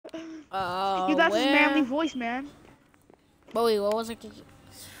That's his manly Where? voice, man. Oh wait, what was I?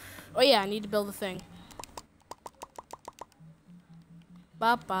 Oh yeah, I need to build the thing.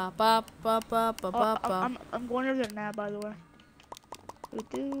 Ba ba ba ba ba ba ba ba. I'm going over there now, by the way.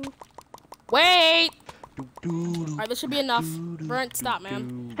 Wait! Alright, this should be enough. Burnt, stop,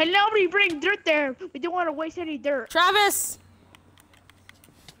 man. Hey, nobody bring dirt there. We don't want to waste any dirt. Travis!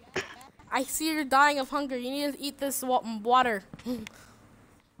 I see you're dying of hunger. You need to eat this water.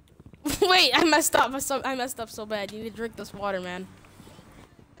 Wait, I messed up. I messed up so bad. You need to drink this water, man.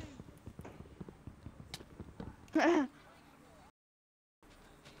 I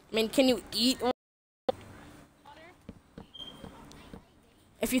mean, can you eat?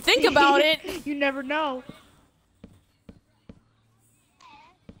 If you think about it. You never know.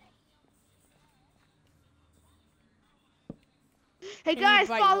 Hey guys,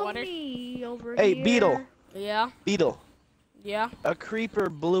 follow me over here. Hey, Beetle. Yeah. Beetle. Yeah. A creeper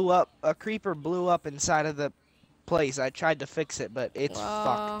blew up. A creeper blew up inside of the place. I tried to fix it, but it's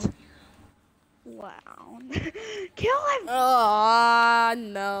fucked. Wow. Kill him. Oh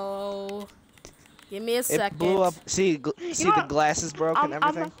no. Give me a second. It blew up. See the glass is broken and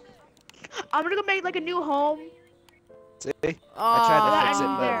everything. I'm gonna go make like a new home. See? I tried to fix it,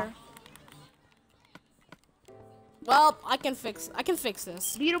 but. Well, I can fix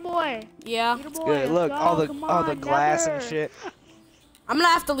this. Beetle boy. Yeah. Beetle boy, Good. Look, all the glass and shit. I'm gonna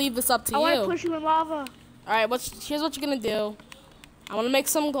have to leave this up to you. I wanna push you in lava. Alright, here's what you're gonna do. I wanna make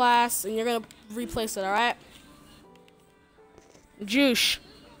some glass and you're gonna replace it, alright? Juice.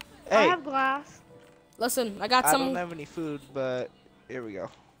 Hey. I have glass. Listen, I got some. I don't have any food, but here we go.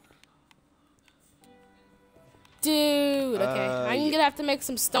 Dude, okay. I'm gonna have to make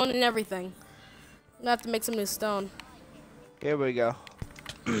some stone and everything. I'm gonna have to make some new stone. Here we go.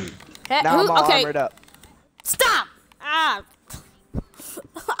 Hey, now I'm all armored up. Stop! Ah!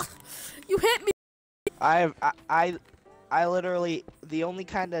 You hit me. I literally the only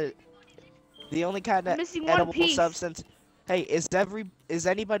kind of edible substance. Hey, is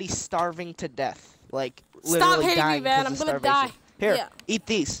anybody starving to death? Like literally Stop hitting dying me, man! I'm gonna die. Here, yeah. Eat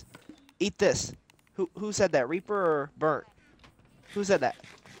these. Eat this. Who said that? Reaper or Burnt? Who said that?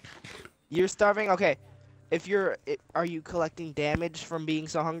 You're starving? Okay. Are you collecting damage from being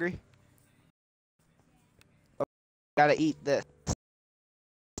so hungry? Okay, gotta eat this.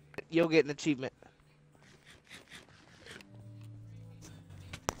 You'll get an achievement.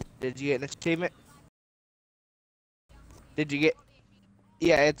 Did you get an achievement? Did you get?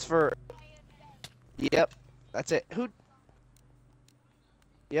 Yeah, it's for. Yep, that's it. Who?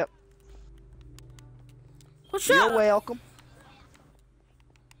 Yep. You're welcome.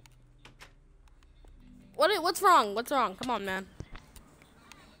 What's wrong? What's wrong? Come on, man.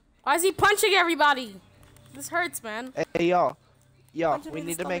 Why is he punching everybody? This hurts, man. Hey, y'all. We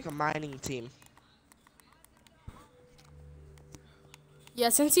need to make a mining team. Yeah,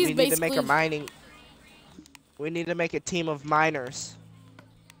 since he's basically. We need to make a mining. We need to make a team of miners.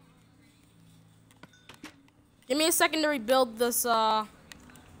 Give me a second to rebuild this,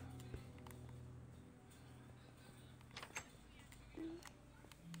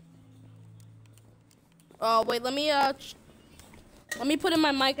 Oh wait, let me put in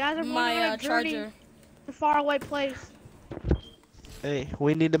my mic, my charger. A faraway place. Hey,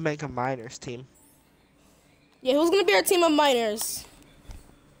 we need to make a miners team. Yeah, who's gonna be our team of miners?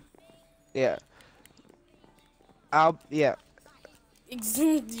 Yeah. Yeah.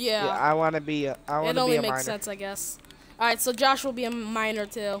 Yeah. I want to be. I want to be a miner. It only makes sense, I guess. All right, so Josh will be a miner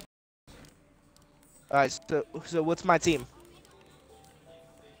too. All right, so what's my team?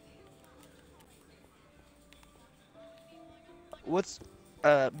 What's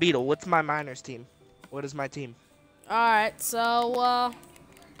Beetle? What's my miners team? What is my team? All right, so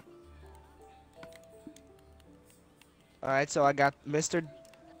All right, so I got Mr.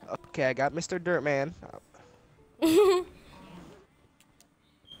 Okay, I got Mr. Dirtman.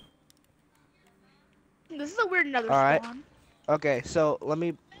 This is a weird nether spawn. Okay, so let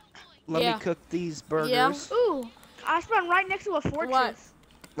me cook these burgers. Yeah. Ooh, I spawned right next to a fortress. What?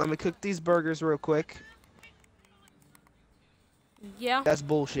 Let me cook these burgers real quick. Yeah. That's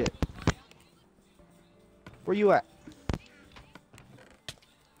bullshit. Where you at?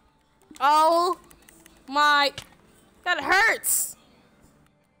 Oh my, that hurts.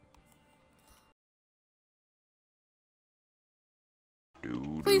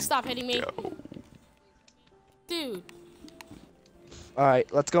 Please stop hitting me. Dude. All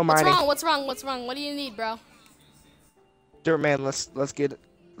right, let's go mining. What's wrong? What do you need, bro? Dirtman,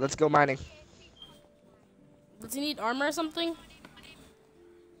 let's go mining. Does he need armor or something?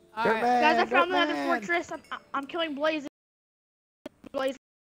 Guys, I found another fortress. I'm killing blazes.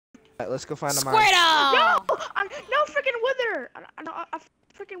 let's go find a mine. Squirtle! No freaking wither! A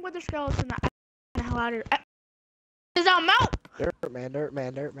freaking wither skeleton. The hell out of here. Is that mount? Dirt man, dirt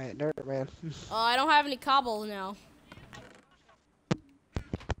man, dirt man, dirt man. Oh, I don't have any cobble now.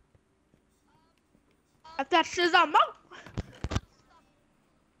 If that shit's on mount.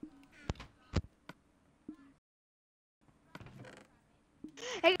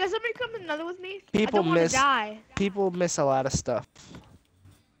 Hey, guys, somebody come to another with me? I don't want to die. People miss a lot of stuff.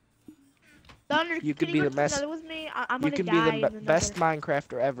 Thunder, You could can be you the go to best. another with me? I'm You gonna can be die the in the best nether.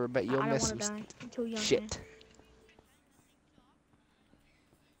 Minecrafter ever, but you'll I don't miss want to some die. I'm too young. shit. Man.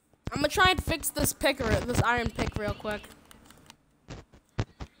 I'm gonna try and fix this iron pick real quick.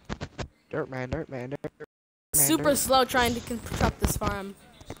 Dirt man, dirt man, dirt man. Super dirt. slow trying to construct this farm.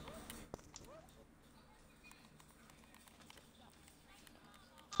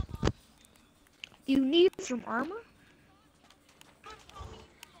 You need some armor?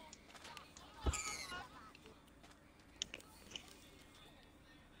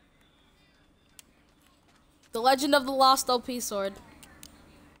 The Legend of the Lost OP Sword.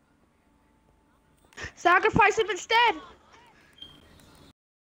 Sacrifice him instead.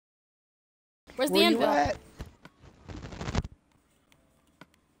 Where's the Where you anvil? at?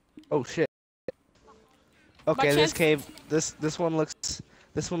 Oh shit. Okay, this chance- cave. This one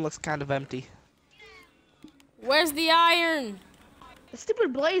looks kind of empty. Where's the iron? The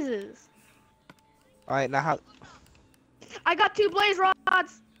stupid blazes. All right, now how? I got 2 blaze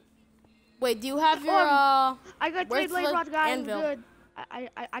rods. Wait, do you have your I got 3 where's blaze the rods, guys. I'm anvil? good.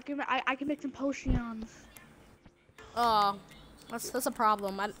 I can make some potions. Oh, that's a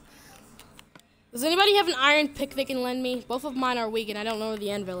problem. Does anybody have an iron pick they can lend me? Both of mine are weak, and I don't know where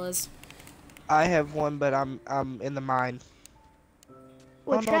the anvil is. I have one, but I'm in the mine.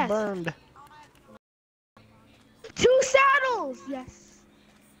 What Oh no, chest? burned. 2 saddles. Yes.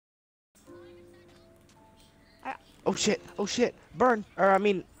 Oh shit! Oh shit! Burn! Or I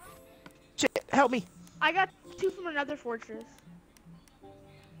mean, shit! Help me! I got 2 from another fortress.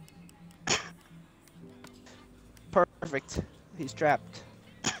 Perfect. He's trapped.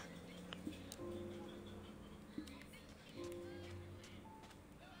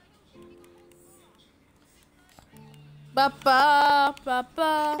 Ba ba ba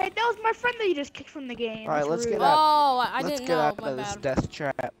ba. Hey, that was my friend that you just kicked from the game. All right, That's let's rude. get out. Oh, I Let's didn't get know. out My of this bad. death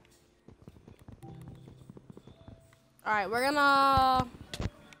trap. All right, we're gonna.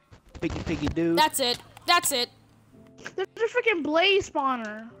 Piggy do. That's it. That's it. There's a freaking blaze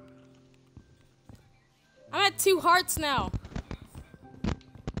spawner. I'm at 2 hearts now.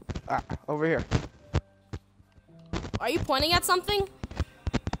 Ah, over here. Are you pointing at something?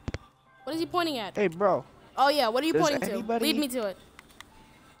 What is he pointing at? Hey, bro. Oh yeah, what are you Does pointing to? anybody- Lead me to it.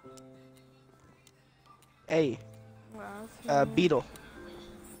 Hey, beetle.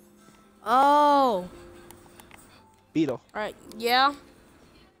 Oh. Beetle. All right. Yeah.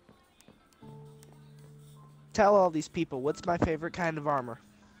 Tell all these people what's my favorite kind of armor.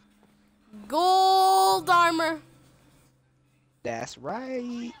 Gold armor. That's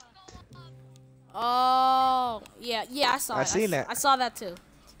right. Oh. Yeah. Yeah. I saw it. I seen that. I saw that too.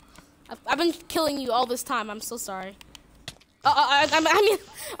 I've been killing you all this time. I'm so sorry. I mean,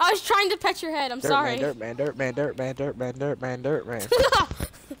 I was trying to pet your head. I'm sorry. Dirt man, dirt man, dirt man, dirt man, dirt man, dirt man.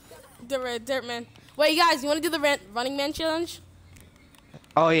 Dirt man. Wait, you guys, you want to do the Running Man challenge?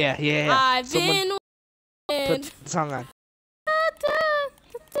 Oh yeah, yeah. yeah. I've Someone been. put the song on.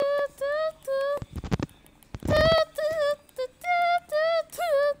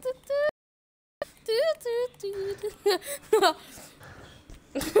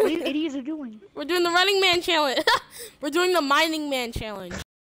 What are you idiots are doing? We're doing the Running Man challenge. We're doing the Mining Man challenge.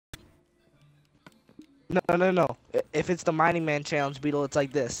 No. If it's the Mining Man challenge, Beetle, it's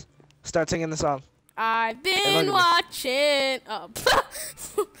like this. Start singing the song. I've look been at watching.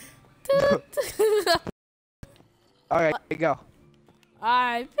 All right, go.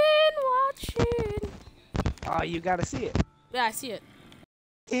 I've been watching. Oh, you gotta see it. Yeah, I see it.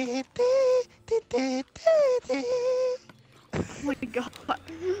 Oh my god.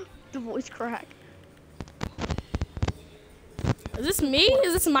 The voice crack. Is this me?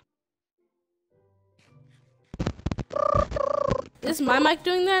 Is this my? Is my mic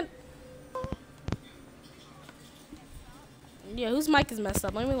doing that? Yeah, whose mic is messed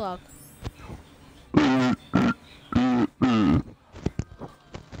up? Let me look.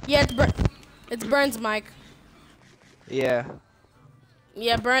 Yeah, it's Burn's mic. Yeah.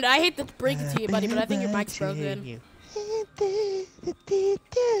 Yeah, Burn, I hate to break it to you, buddy, but I think your mic's broken.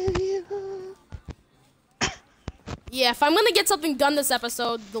 Yeah, if I'm gonna get something done this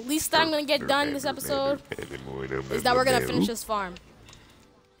episode, the least I'm gonna get done this episode is that we're gonna finish this farm.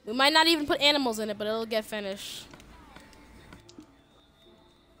 We might not even put animals in it, but it'll get finished.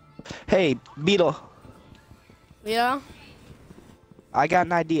 Hey, Beetle. Yeah? I got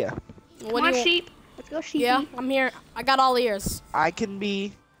an idea. What Come on, do you sheep. Let's go, sheepy. Yeah, I'm here. I got all ears. I can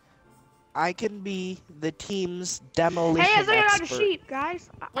be the team's demolition Hey, I got a expert. sheep, guys.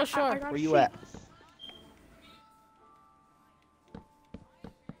 Oh, sure. I got Where a you sheep. at?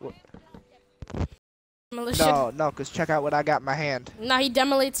 Demolition. No, cause check out what I got in my hand. Nah, he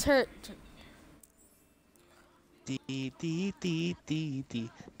demolates her. Dee, dee, dee, dee, dee, dee,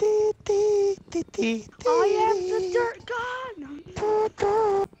 dee, dee, dee, I am the dirt god.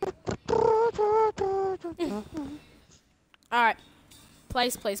 Alright.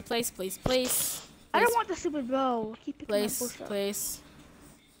 Place, place, place, place, place. I don't want the stupid bow. Keep picking Place, that bush up. place.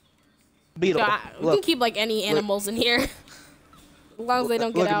 Beetle. God, we can Look, keep like any animals in here. As long as they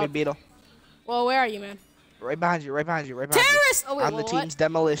don't look get at me, out. Beetle. Well, where are you, man? Right behind you, right behind you, right behind Terrorist! Oh, you. wait, I'm the what? team's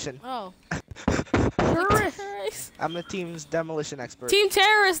demolition. Oh. Terrorist. Terrorist. I'm the team's demolition expert. Team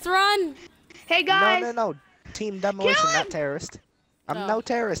terrorist, run! Hey, guys. No. Team demolition, Kill not him! terrorist. I'm No. no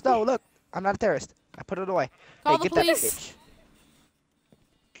terrorist. No, look. I'm not a terrorist. I put it away. Call hey, the get that police. bitch.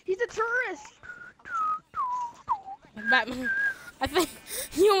 He's a tourist. Batman. I think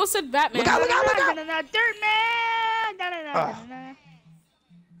you almost said Batman. Look out, look out, look out! Dirt man. Ah.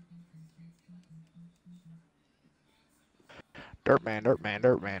 Dirt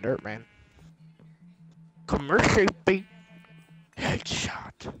man. Commercial beat.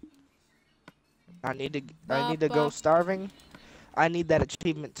 Headshot. I need to go starving. I need that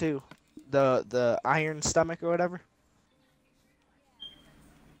achievement too. The iron stomach or whatever.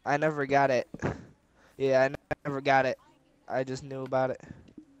 I never got it. Yeah, I never got it. I just knew about it.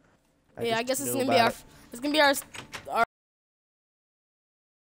 Yeah, I just guess it's knew gonna be about our. it. It's gonna be our.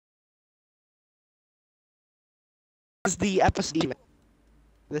 This is the episode.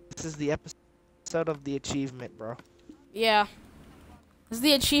 This is the episode of the achievement, bro. Yeah. This is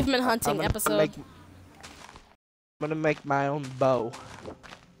the achievement I'm hunting gonna episode. I'm gonna make my own bow.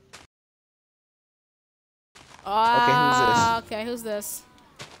 Okay, who's this?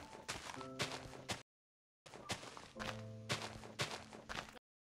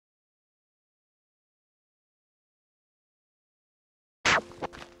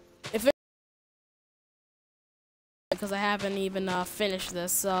 If it because I haven't even finished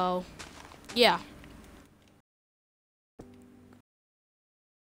this, so yeah.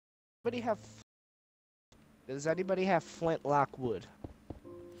 Does anybody have flintlock wood?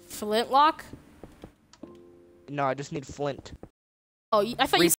 Flintlock? No, I just need flint. Oh, I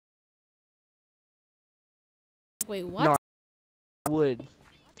thought you. Wait, what? No, wood.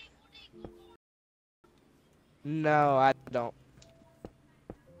 No, I don't.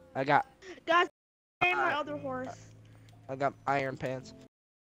 I got Guys, name my other horse. iron pants.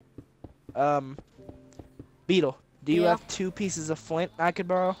 Beetle, do you Yeah. have 2 pieces of flint I could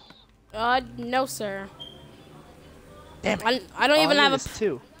borrow? No, sir. Damn it. I don't even have a.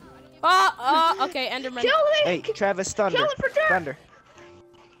 2. Okay, Enderman. Kill him. Hey, Travis Thunder. Kill him for dirt. Thunder.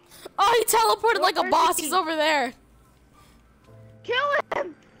 Oh, he teleported like a Where's boss. he? He's over there. Kill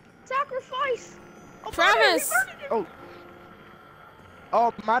him. Sacrifice. Oh, Travis. murdered him. Oh.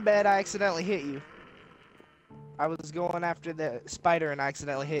 Oh, my bad. I accidentally hit you. I was going after the spider and I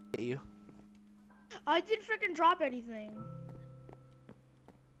accidentally hit you. I didn't freaking drop anything.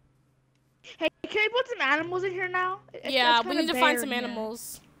 Hey, can we put some animals in here now? Yeah, It's we kinda need to find bare some in here.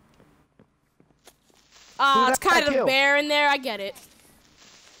 animals. Who It's did I kind of kill? bare in there. I get it.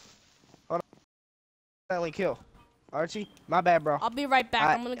 Accidentally kill. Archie, my bad, bro. I'll be right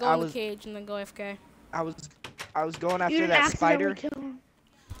back. I'm gonna go I in the was- cage and then go AFK. I was going You after didn't that spider. accidentally kill him.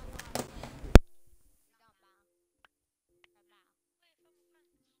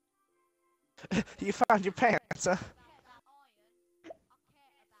 You found your pants, huh?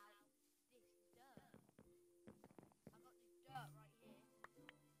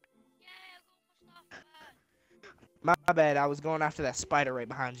 My bad, I was going after that spider right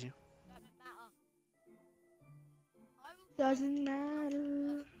behind you. Doesn't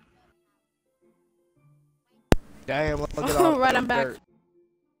matter. Damn, look at all Right, that I'm back. dirt.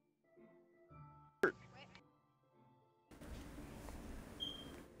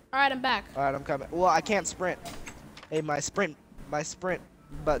 Alright, I'm back. Alright, I'm coming. Well, I can't sprint. Hey, my sprint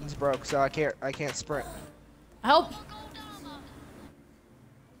button's broke, so I can't sprint. Help!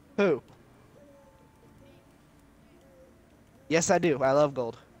 Who? Yes, I do. I love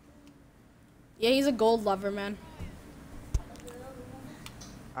gold. Yeah, he's a gold lover, man.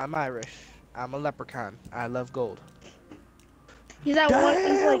 I'm Irish. I'm a leprechaun. I love gold. He's that one. He's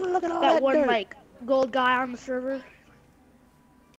Damn, like look at all that that one dirt. like gold guy on the server.